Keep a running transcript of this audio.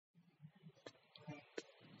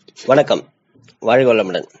வணக்கம். வாழ்க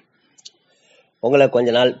வளமுடன். உங்களை கொஞ்ச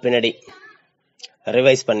நாள் பின்னாடி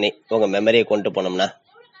ரிவைஸ் பண்ணி உங்க மெமரியை கொண்டு போனோம்னா,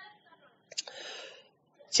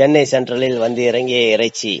 சென்னை சென்ட்ரலில் வந்து இறங்கிய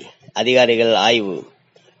இறைச்சி அதிகாரிகள் ஆய்வு,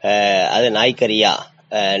 அது நாய்க்கறியா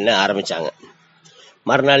ஆரம்பிச்சாங்க.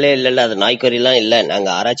 மறுநாளே இல்ல அது நாய்க்கறிலாம் இல்ல,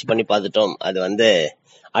 நாங்க ஆராய்ச்சி பண்ணி பார்த்துட்டோம், அது வந்து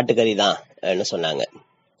ஆட்டுக்கறி தான் சொன்னாங்க.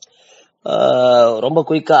 ரொம்ப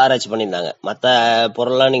குயிக்கா ஆராய்ச்சி பண்ணியிருந்தாங்க. மற்ற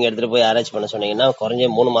பொருள்லாம் நீங்க எடுத்துட்டு போய் ஆராய்ச்சி பண்ண சொன்னீங்கன்னா குறைஞ்ச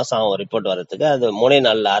 3 மாசம் ஆகும் ரிப்போர்ட் வர்றதுக்கு. அது 3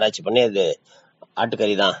 நாள்ல ஆராய்ச்சி பண்ணி அது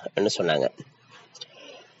ஆட்டுக்கறி தான் சொன்னாங்க.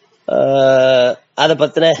 அதை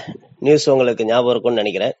பத்தின நியூஸ் உங்களுக்கு ஞாபகம் இருக்கும்னு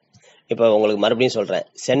நினைக்கிறேன். இப்ப உங்களுக்கு மறுபடியும் சொல்றேன்.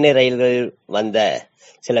 சென்னை ரயில்கள் வந்த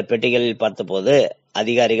சில பெட்டிகளில் பார்த்தபோது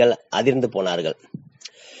அதிகாரிகள் அதிர்ந்து போனார்கள்.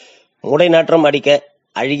 முடை நாற்றம் அடிக்க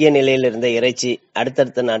அழுகிய நிலையில் இருந்த இறைச்சி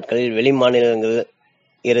அடுத்தடுத்த நாட்களில் வெளி மாநிலங்கள்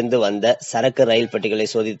இருந்து வந்த சரக்கு ரயில் பெட்டிகளை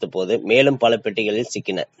சோதித்த போது மேலும் பல பெட்டிகளில்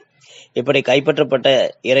சிக்கின. இப்படி கைப்பற்றப்பட்ட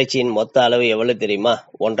இறைச்சியின் மொத்த அளவு எவ்வளவு தெரியுமா?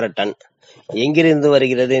 1.5 டன். எங்கிருந்து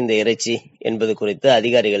வருகிறது இந்த இறைச்சி என்பது குறித்து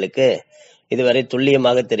அதிகாரிகளுக்கு இதுவரை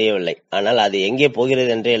துல்லியமாக தெரியவில்லை. ஆனால் அது எங்கே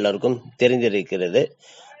போகிறது என்று எல்லோருக்கும் தெரிந்திருக்கிறது.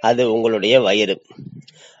 அது உங்களுடைய வயிறு.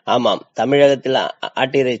 ஆமாம், தமிழகத்தில்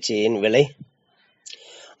ஆட்டிறைச்சியின் விலை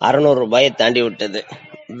 600 ரூபாயை தாண்டி விட்டது.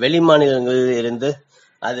 வெளி மாநிலங்களில் இருந்து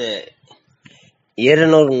அது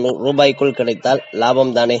 200 ரூபாய்க்குள் கிடைத்தால்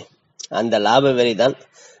லாபம் தானே. அந்த லாப வெறிதான்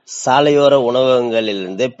சாலையோர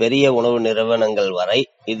உணவகங்களிலிருந்து பெரிய உணவு நிறுவனங்கள் வரை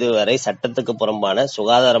இதுவரை சட்டத்துக்கு புறம்பான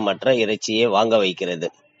சுகாதாரமற்ற இறைச்சியை வாங்க வைக்கிறது.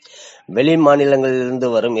 வெளி மாநிலங்களிலிருந்து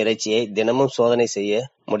வரும் இறைச்சியை தினமும் சோதனை செய்ய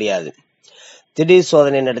முடியாது. திடீர்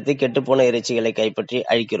சோதனை நடத்தி கெட்டுப்போன இறைச்சிகளை கைப்பற்றி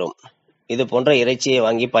அழிக்கிறோம். இது போன்ற இறைச்சியை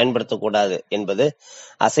வாங்கி பயன்படுத்தக்கூடாது என்பது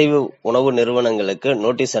அசைவ உணவு நிறுவனங்களுக்கு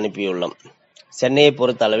நோட்டீஸ் அனுப்பியுள்ளோம். சென்னையை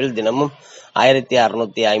பொறுத்த அளவில் தினமும்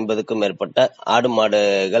 1650க்கும் மேற்பட்ட ஆடு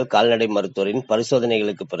மாடுகள் கால்நடை மருத்துவரின்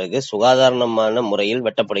பரிசோதனைகளுக்கு பிறகு சுகாதாரமான முறையில்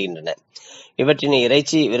வெட்டப்படுகின்றன. இவற்றின்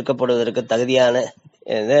இறைச்சி விற்கப்படுவதற்கு தகுதியான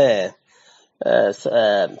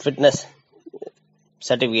ஃபிட்னஸ்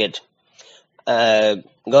சர்டிபிகேட்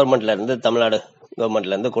கவர்மெண்ட்ல இருந்து, தமிழ்நாடு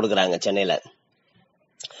கவர்மெண்ட்ல இருந்து கொடுக்கறாங்க. சென்னையில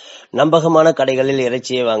நம்பகமான கடைகளில்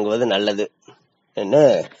இறைச்சியை வாங்குவது நல்லது இந்த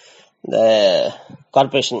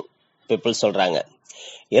கார்பரேஷன் பீப்புள் சொல்றாங்க.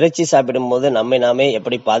 இறைச்சி சாப்பிடும் போது நம்மை நாமே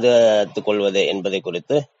எப்படி பாதுகாத்துக் கொள்வது என்பதை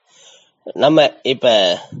குறித்து நம்ம இப்ப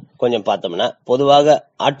கொஞ்சம் பார்த்தோம்னா, பொதுவாக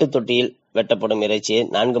ஆட்டு தொட்டியில் வெட்டப்படும் இறைச்சியை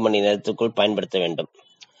 4 மணி நேரத்துக்குள் பயன்படுத்த வேண்டும்.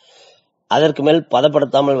 அதற்கு மேல்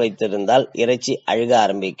பதப்படுத்தாமல் வைத்திருந்தால் இறைச்சி அழுக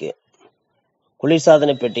ஆரம்பிக்கும்.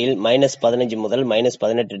 குளிர்சாதன பெட்டியில் -15 முதல்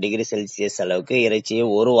 -18 டிகிரி செல்சியஸ் அளவுக்கு இறைச்சியை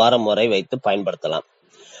 1 வாரம் வரை வைத்து பயன்படுத்தலாம்.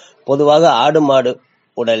 பொதுவாக ஆடு மாடு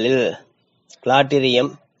உடலில்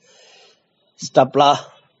கிளாட்டிரியம்,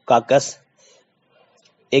 ஸ்டப்லாகாக்கஸ்,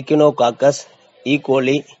 எக்கினோகாக்கஸ்,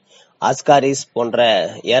 ஈகோலி, ஆஸ்காரிஸ் போன்ற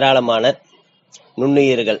ஏராளமான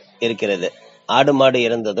நுண்ணுயிர்கள் இருக்கிறது. ஆடு மாடு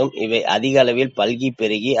இறந்ததும் இவை அதிக அளவில் பல்கி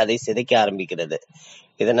பெருகி அதை சிதைக்க ஆரம்பிக்கிறது.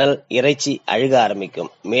 இதனால் இறைச்சி அழுக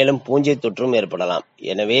ஆரம்பிக்கும். மேலும் பூஞ்சை தொற்றும் ஏற்படலாம்.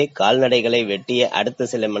 எனவே கால்நடைகளை வெட்டிய அடுத்த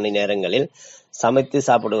சில மணி நேரங்களில் சமைத்து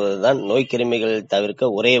சாப்பிடுவதுதான் நோய் கிருமிகளை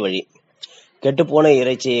தவிர்க்க ஒரே வழி. கெட்டுப்போன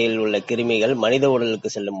இறைச்சியில் உள்ள கிருமிகள் மனித உடலுக்கு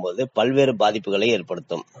செல்லும் போது பல்வேறு பாதிப்புகளை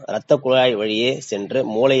ஏற்படுத்தும். இரத்த குழாய் வழியே சென்று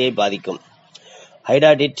மூளையை பாதிக்கும்.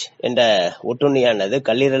 ஹைடாடிட் என்ற ஒட்டுண்ணியானது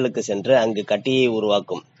கல்லீரலுக்கு சென்று அங்கு கட்டியை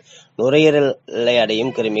உருவாக்கும். நுரையீரலை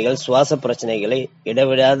அடையும் கிருமிகள் சுவாச பிரச்சனைகளை,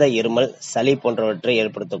 இடைவிடாத இருமல், சளி போன்றவற்றை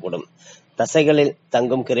ஏற்படுத்தக்கூடும். தசைகளில்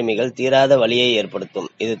தங்கும் கிருமிகள் தீராத வலியை ஏற்படுத்தும்.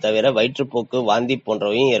 இது தவிர வயிற்றுப்போக்கு, வாந்தி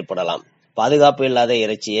போன்றவையும் ஏற்படலாம். பாதுகாப்பு இல்லாத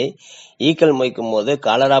இறைச்சியை ஈக்கள் மொய்க்கும் போது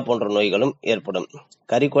காலரா போன்ற நோய்களும் ஏற்படும்.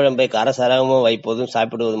 கறிக்குழம்பை காரசாரமாக வைப்பதும்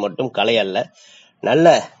சாப்பிடுவது மட்டும் கலை அல்ல,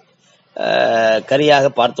 நல்ல கறியாக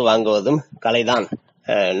பார்த்து வாங்குவதும் கலைதான்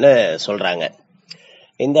சொல்றாங்க.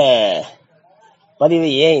 இந்த பதிவு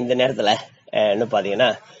ஏன் இந்த நேரத்துல பாத்தீங்கன்னா,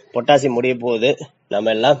 பொட்டாசி முடிய போகுது,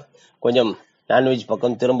 நம்ம எல்லாம் கொஞ்சம் நான்வெஜ்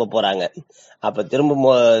பக்கம் திரும்ப போறாங்க. அப்ப திரும்பும்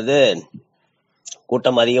போது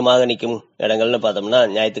கூட்டம் அதிகமாக நிற்கும் இடங்கள்னு பார்த்தோம்னா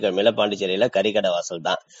ஞாயிற்றுக்கிழமையில பாண்டிச்சேரியில கறிக்கடை வாசல்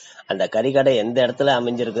தான். அந்த கறிக்கடை எந்த இடத்துல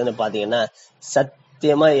அமைஞ்சிருக்குன்னு பாத்தீங்கன்னா,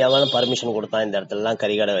 சத்தியமா எவனும் பர்மிஷன் கொடுத்தான் இந்த இடத்துல எல்லாம்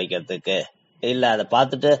கறிக்கடை வைக்கிறதுக்கு? இல்ல அதை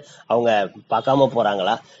பார்த்துட்டு அவங்க பார்க்காம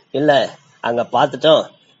போறாங்களா? இல்ல அங்க பார்த்துட்டோம்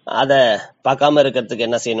அதை பார்க்காம இருக்கிறதுக்கு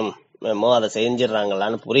என்ன செய்யணுமோ அதை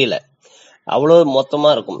செஞ்சிடறாங்களான்னு புரியல. அவ்வளவு மொத்தமா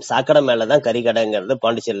இருக்கும். சாக்கடை மேலதான் கறிக்கடைங்கிறது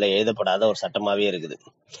பாண்டிச்சேரியில எழுதப்படாத ஒரு சட்டமாவே இருக்குது.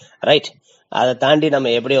 ரைட். அதை தாண்டி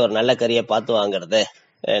நம்ம எப்படி ஒரு நல்ல கறியை பார்த்து வாங்குறது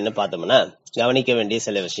பார்த்தோம்னா, கவனிக்க வேண்டிய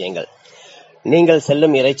சில விஷயங்கள். நீங்கள்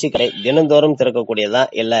செல்லும் இறைச்சி கடை தினந்தோறும் திறக்கக்கூடியதா,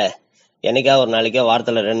 இல்ல என்னைக்கா ஒரு நாளைக்கோ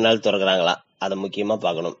வாரத்துல 2 நாள் திறக்கிறாங்களா? அதை முக்கியமா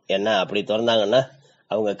பார்க்கணும். ஏன்னா அப்படி திறந்தாங்கன்னா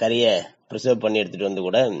அவங்க கறியை ப்ரிசர்வ் பண்ணி எடுத்துட்டு வந்து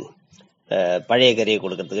கூட பழைய கறியை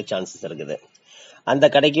கொடுக்கறதுக்கு சான்சஸ் இருக்குது. அந்த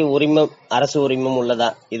கடைக்கு அரசு உரிமம் உள்ளதா?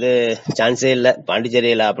 இது சான்ஸே இல்ல.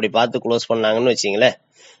 பாண்டிச்சேரியில அப்படி பார்த்து க்ளோஸ் பண்ணாங்கன்னு வச்சுங்களேன்,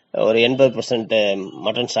 ஒரு 80%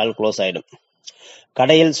 மட்டன் ஸ்டால் க்ளோஸ் ஆயிடும்.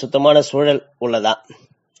 கடையில் சுத்தமான சூழல் உள்ளதா?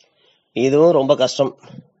 இதுவும் ரொம்ப கஷ்டம்.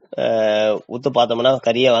 உத்து பார்த்தோம்னா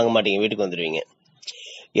கறியை வாங்க மாட்டீங்க, வீட்டுக்கு வந்துடுவீங்க.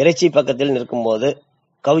 இறைச்சி பக்கத்தில் நிற்கும்போது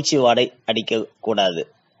கவுச்சி வாடை அடிக்க கூடாது,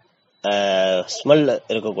 ஸ்மெல்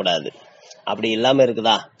இருக்கக்கூடாது. அப்படி இல்லாம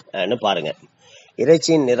இருக்குதான்னு பாருங்க.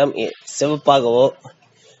 இறைச்சியின் நிறம் சிவப்பாகவோ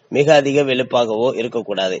மிக அதிக வெளுப்பாகவோ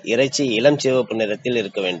இருக்கக்கூடாது. இறைச்சி இளம் சிவப்பு நிறத்தில்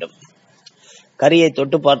இருக்க வேண்டும். கறியை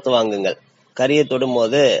தொட்டு பார்த்து வாங்குங்கள். கறியை தொடும்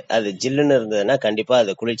போது அது ஜில்லுன்னு இருந்ததுன்னா கண்டிப்பா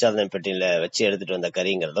அது குளிர்சாதன பெட்டியில வச்சு எடுத்துட்டு வந்த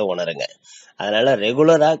கறிங்கிறத உணருங்க. அதனால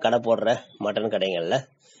ரெகுலரா கடை போடுற மட்டன் கடைகள்ல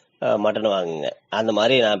மட்டன் வாங்குங்க. அந்த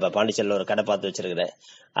மாதிரி நான் இப்ப பாண்டிச்சேரியில ஒரு கடை பார்த்து வச்சிருக்கிறேன்.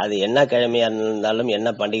 அது என்ன கிழமையா இருந்தாலும் என்ன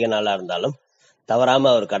பண்டிகை நாளா இருந்தாலும் தவறாம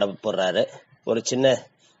அவர் கடை போடுறாரு. ஒரு சின்ன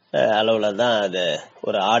அளவுல தான் அது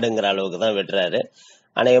ஒரு ஆடுங்கிற அளவுக்கு தான் வெட்டுறாரு.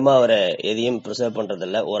 அநேகமா அவர் எதையும் ப்ரிசர்வ் பண்றது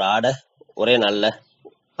இல்ல. ஒரு ஆடை ஒரே நாள்ல,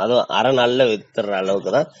 அதுவும் அரை நாள்ல வித்துற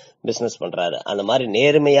அளவுக்கு தான் பிசினஸ் பண்றாரு. அந்த மாதிரி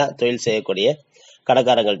நேர்மையா தொழில் செய்யக்கூடிய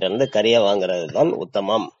கடைக்காரங்கள்ட்ட இருந்து கறியை வாங்குறது தான்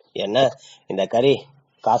உத்தமம். ஏன்னா இந்த கறி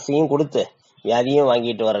காசையும் கொடுத்து வியாதியும்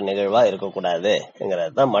வாங்கிட்டு வர நிகழ்வா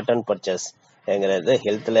இருக்கக்கூடாதுங்கிறது தான் மட்டன் பர்ச்சேஸ் என்கிறது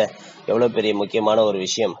ஹெல்த்ல எவ்வளவு பெரிய முக்கியமான ஒரு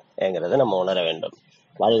விஷயம் என்கிறத நம்ம உணர வேண்டும்.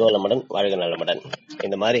 வாழ்க வளமுடன், வாழ்க நலமுடன்.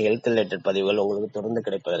 இந்த மாதிரி ஹெல்த் ரிலேட்டட் பதிவுகள் உங்களுக்கு தொடர்ந்து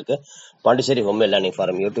கிடைப்பதற்கு Pondicherry home learning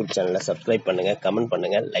forum YouTube சேனலை சப்ஸ்கிரைப் பண்ணுங்க, கமெண்ட்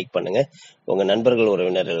பண்ணுங்க, லைக் பண்ணுங்க. உங்க நண்பர்கள்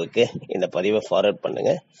உறவினர்களுக்கு இந்த பதிவை ஃபார்வர்ட்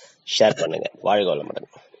பண்ணுங்க, ஷேர் பண்ணுங்க. வாழ்க வளமுடன்.